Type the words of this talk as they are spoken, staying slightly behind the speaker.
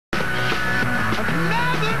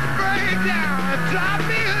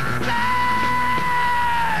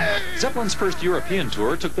Zeppelin's first European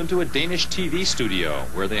tour took them to a Danish TV studio,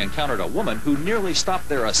 where they encountered a woman who nearly stopped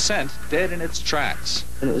their ascent dead in its tracks.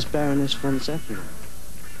 And it was Baroness von Zeppelin.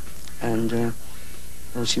 And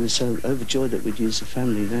well, she was so overjoyed that we'd used the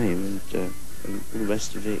family name and all the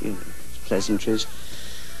rest of it, you know, pleasantries.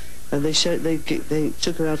 And they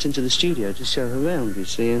took her out into the studio to show her around, you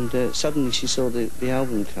see, and suddenly she saw the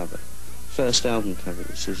album cover, first album cover,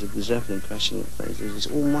 which is of the Zeppelin crashing in place. There was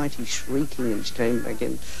this almighty shrieking, and she came back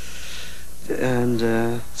in and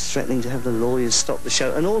threatening to have the lawyers stop the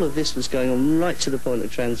show, and all of this was going on right to the point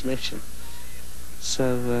of transmission.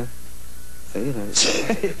 So, you know,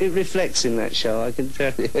 it reflects in that show, I can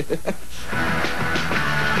tell you.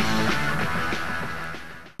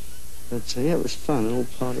 But yeah, it was fun, all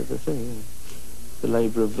part of the thing, you know, the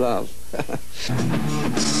labour of love.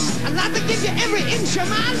 I'd like to give you every inch of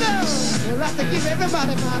my love. I'd like to give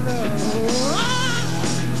everybody my love.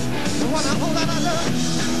 Oh, want a whole lot of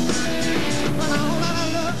love. Want a whole lot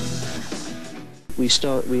of love.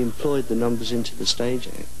 We employed the numbers into the stage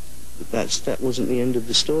act. That wasn't the end of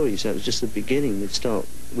the story, so it was just the beginning.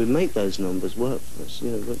 We'd make those numbers work for us.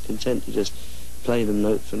 You know, we weren't content to just play them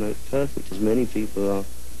note for note perfect, as many people are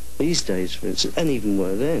these days, for instance, and even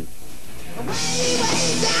were then. Way,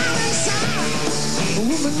 way down inside, a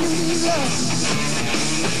woman you need love.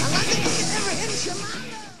 I'd like to give you every inch of my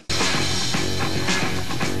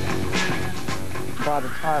love. By the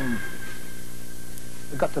time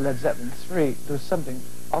we got to Led Zeppelin 3, there was something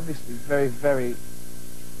obviously very, very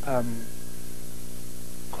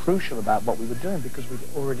crucial about what we were doing, because we'd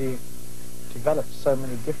already developed so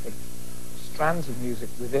many different strands of music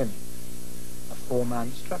within a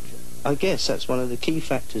four-man structure. I guess that's one of the key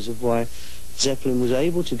factors of why Zeppelin was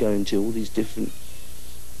able to go into all these different,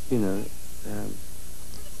 you know,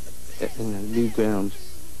 new ground,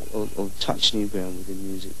 or touch new ground within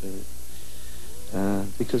music,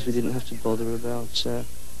 because we didn't have to bother about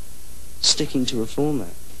sticking to a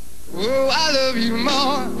format. Oh, I love you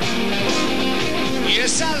more.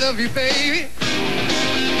 Yes, I love you, baby.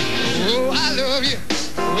 Oh, I love you.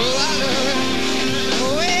 Oh, I love you.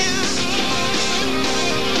 Oh, yeah.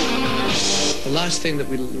 The last thing that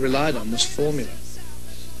we relied on was formula,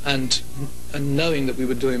 and knowing that we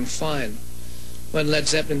were doing fine. When Led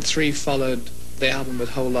Zeppelin 3 followed the album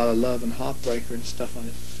with Whole Lot of Love and Heartbreaker and stuff on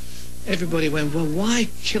it, everybody went, well, why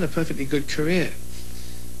kill a perfectly good career?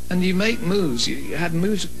 And you make moves, you had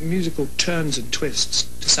musical turns and twists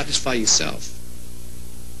to satisfy yourself.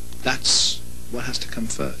 That's what has to come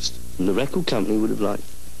first. And the record company would have liked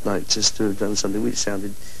us to have done something which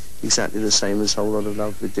sounded exactly the same as Whole Lot of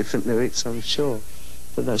Love with different lyrics, I'm sure.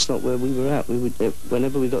 But that's not where we were at.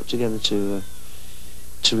 Whenever we got together to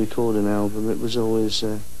record an album, it was always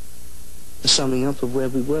a summing up of where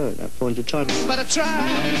we were at that point of time. But I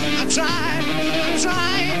tried, I tried.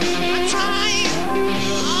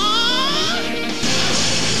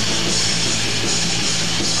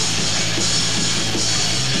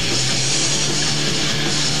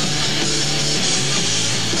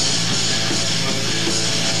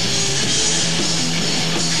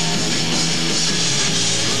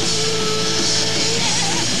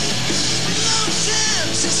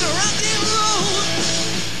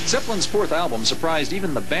 Zeppelin's fourth album surprised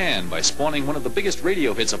even the band by spawning one of the biggest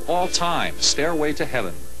radio hits of all time, Stairway to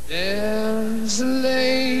Heaven. There's a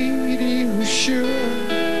lady who's sure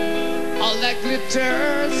all that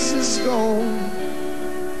glitters is gold,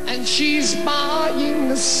 and she's buying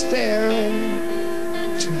the stairway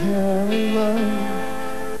to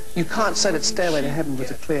heaven. You can't say that Stairway to Heaven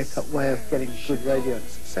was a clear-cut way of getting good radio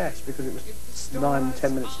success, because it was 9,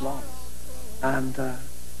 10 minutes long, and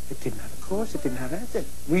it didn't have a chorus, it didn't have anything.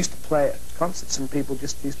 We used to play at concerts and people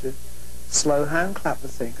just used to slow hand clap the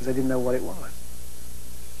thing because they didn't know what it was.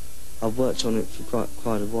 I've worked on it for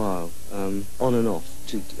quite a while, on and off.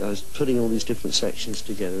 I was putting all these different sections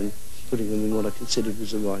together and putting them in what I considered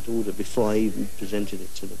was the right order before I even presented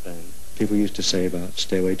it to the band. People used to say about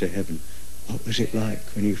Stairway to Heaven, what was it like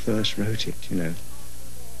when you first wrote it, you know?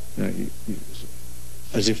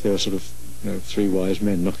 As if they were sort of, you know, three wise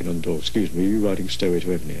men knocking on the door. Excuse me, are you writing Stairway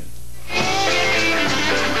to Heaven here?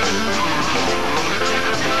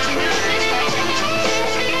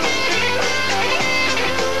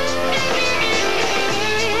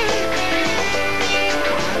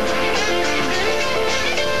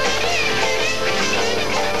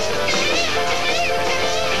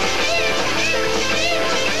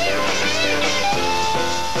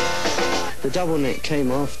 The double neck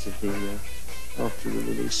came after the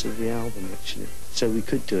release of the album, actually. So we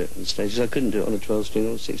could do it on stages. I couldn't do it on a 12-string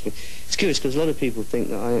or 6-string. It's curious because a lot of people think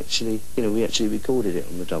that I actually, you know, we actually recorded it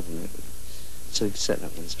on the double neck. So set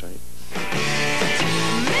that one straight.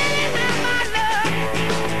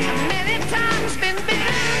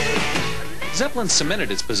 Zeppelin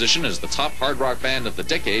cemented its position as the top hard rock band of the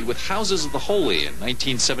decade with Houses of the Holy in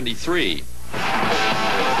 1973.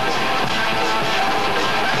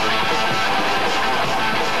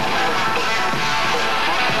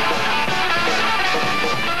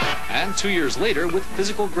 And 2 years later with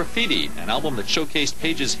Physical Graffiti, an album that showcased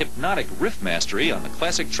Page's hypnotic riff mastery on the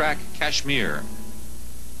classic track Kashmir.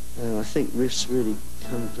 I think riffs really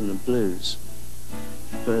come from the blues,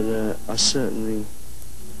 but I certainly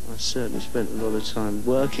spent a lot of time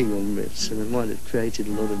working on riffs, and I might have created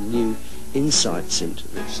a lot of new insights into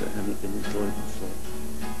riffs that haven't been employed before.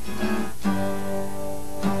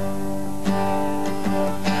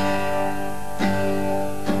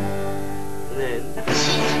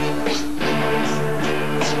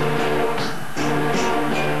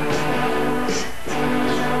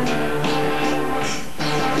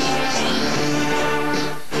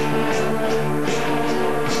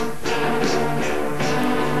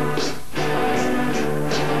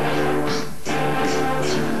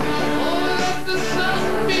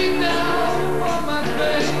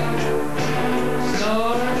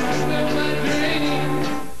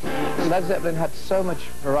 Led Zeppelin had so much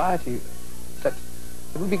variety that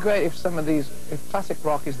it would be great if some of these, if classic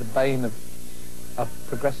rock is the bane of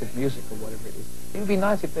progressive music or whatever it is, it would be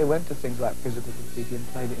nice if they went to things like Physical Graffiti and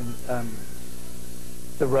played it in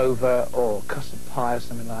The Rover or Custard Pie or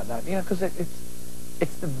something like that. You know, because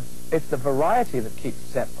it's the variety that keeps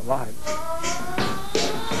Zepp alive.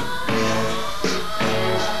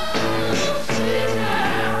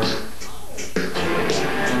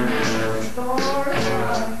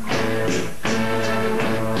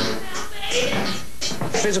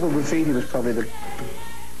 Physical Graffiti was probably the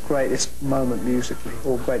greatest moment musically,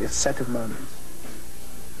 or greatest set of moments.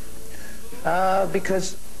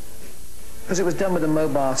 Because it was done with a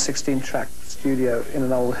mobile 16-track studio in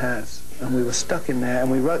an old house, and we were stuck in there, and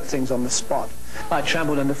we wrote things on the spot. I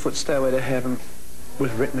Trampled Underfoot, Stairway to Heaven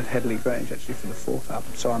was written at Headley Grange, actually, for the 4th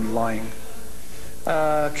album, so I'm lying.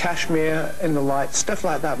 Kashmir, In the Light, stuff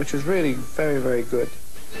like that, which was really very, very good.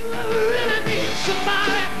 I really need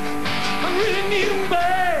somebody. I really need them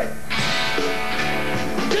bad.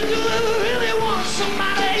 Did you ever really want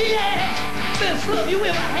somebody? Yeah, best love you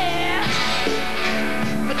ever had.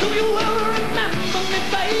 Do you ever remember me,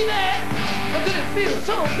 baby? Or did it feel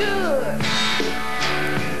so good?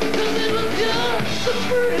 'Cause it was just the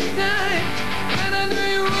first time, and I knew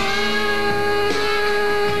you would.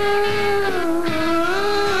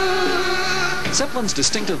 Zeppelin's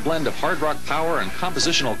distinctive blend of hard rock power and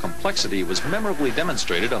compositional complexity was memorably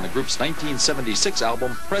demonstrated on the group's 1976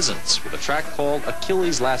 album Presence, with a track called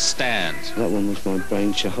Achilles' Last Stand. That one was my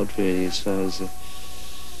brainchild, really, as far as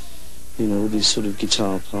you know, all these sort of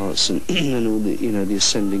guitar parts and and all the, you know, the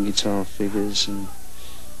ascending guitar figures. And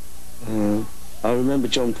I remember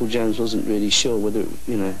John Paul Jones wasn't really sure whether,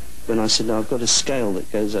 you know, when I said, no, I've got a scale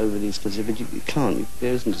that goes over these, because if you can't,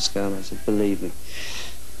 there isn't a scale. I said, believe me,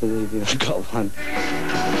 I've got one.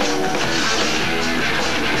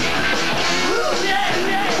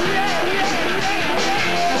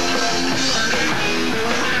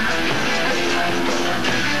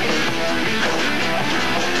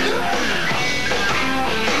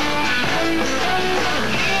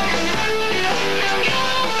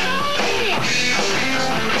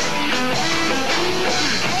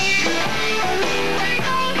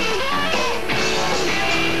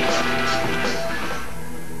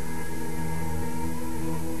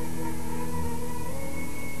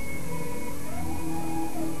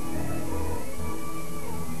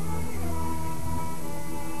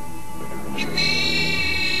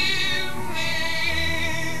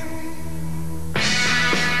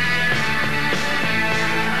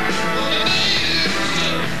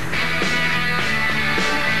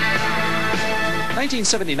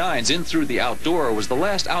 1979's In Through the Outdoor was the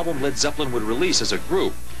last album Led Zeppelin would release as a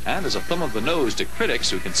group, and as a thumb of the nose to critics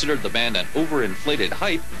who considered the band an overinflated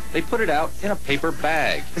hype, they put it out in a paper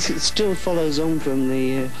bag. It still follows on from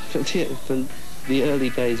the early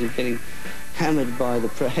days of getting hammered by the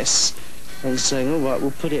press and saying, all right,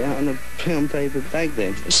 we'll put it out in a brown paper bag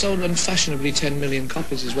then. It sold unfashionably 10 million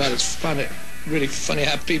copies as well. It's really funny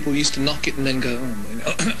how people used to knock it and then go,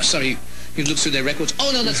 oh, sorry, you'd look through their records,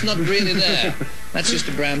 oh no, that's not really there. That's just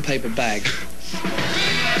a brown paper bag.